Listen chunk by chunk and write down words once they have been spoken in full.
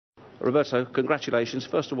Roberto, congratulations.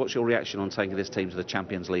 First of all, what's your reaction on taking this team to the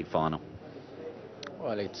Champions League final?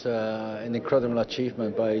 Well, it's an incredible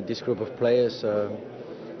achievement by this group of players.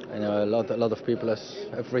 I know a lot of people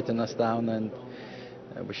have written us down, and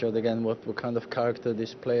we showed again what kind of character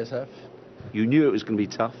these players have. You knew it was going to be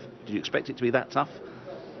tough. Did you expect it to be that tough?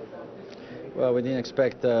 Well, we didn't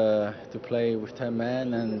expect to play with 10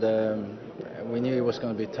 men, and we knew it was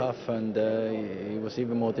going to be tough, and it was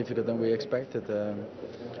even more difficult than we expected.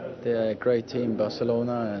 They're a great team,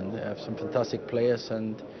 Barcelona, and they have some fantastic players,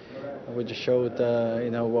 and we just showed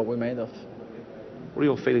what we're made of. What are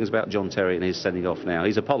your feelings about John Terry and his sending off now?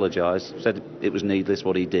 He's apologised, said it was needless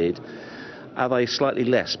what he did. Are they slightly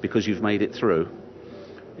less because you've made it through?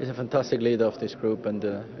 He's a fantastic leader of this group, and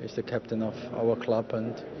he's the captain of our club,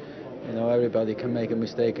 and everybody can make a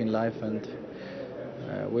mistake in life, and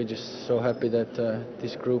we're just so happy that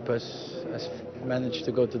this group has managed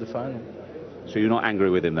to go to the final. So you're not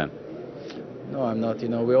angry with him then? No, I'm not.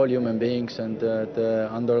 We're all human beings, and they're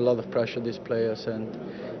under a lot of pressure, these players, and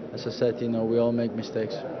as I said, we all make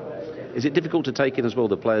mistakes. Is it difficult to take in as well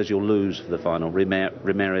the players you'll lose for the final,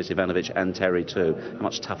 Ramirez, Ivanovic and Terry too? How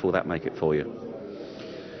much tougher will that make it for you?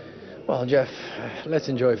 Well, Jeff, let's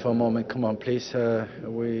enjoy for a moment. Come on, please.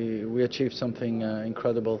 We achieved something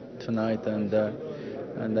incredible tonight, and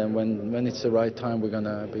then when it's the right time, we're going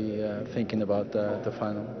to be thinking about the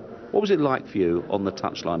final. What was it like for you on the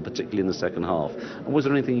touchline, particularly in the second half? And was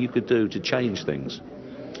there anything you could do to change things?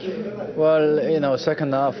 Well,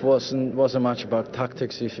 second half wasn't much about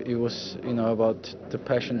tactics. It was, about the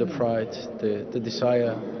passion, the pride, the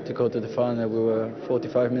desire to go to the final. We were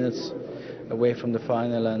 45 minutes away from the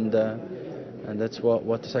final, and that's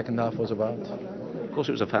what the second half was about. Of course,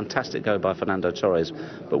 it was a fantastic goal by Fernando Torres,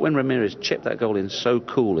 but when Ramirez chipped that goal in so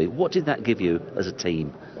coolly, what did that give you as a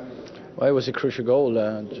team? Well, it was a crucial goal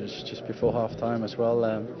just before half-time as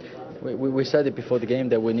well. We said it before the game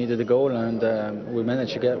that we needed a goal, and we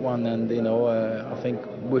managed to get one, and I think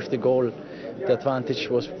with the goal the advantage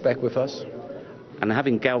was back with us. And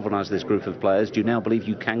having galvanised this group of players, do you now believe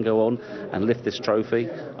you can go on and lift this trophy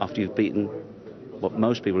after you've beaten what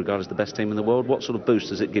most people regard as the best team in the world? What sort of boost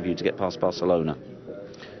does it give you to get past Barcelona?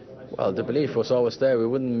 Well, the belief was always there. We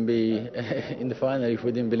wouldn't be in the final if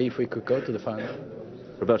we didn't believe we could go to the final.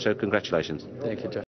 Roberto, congratulations. Thank you, Jeff.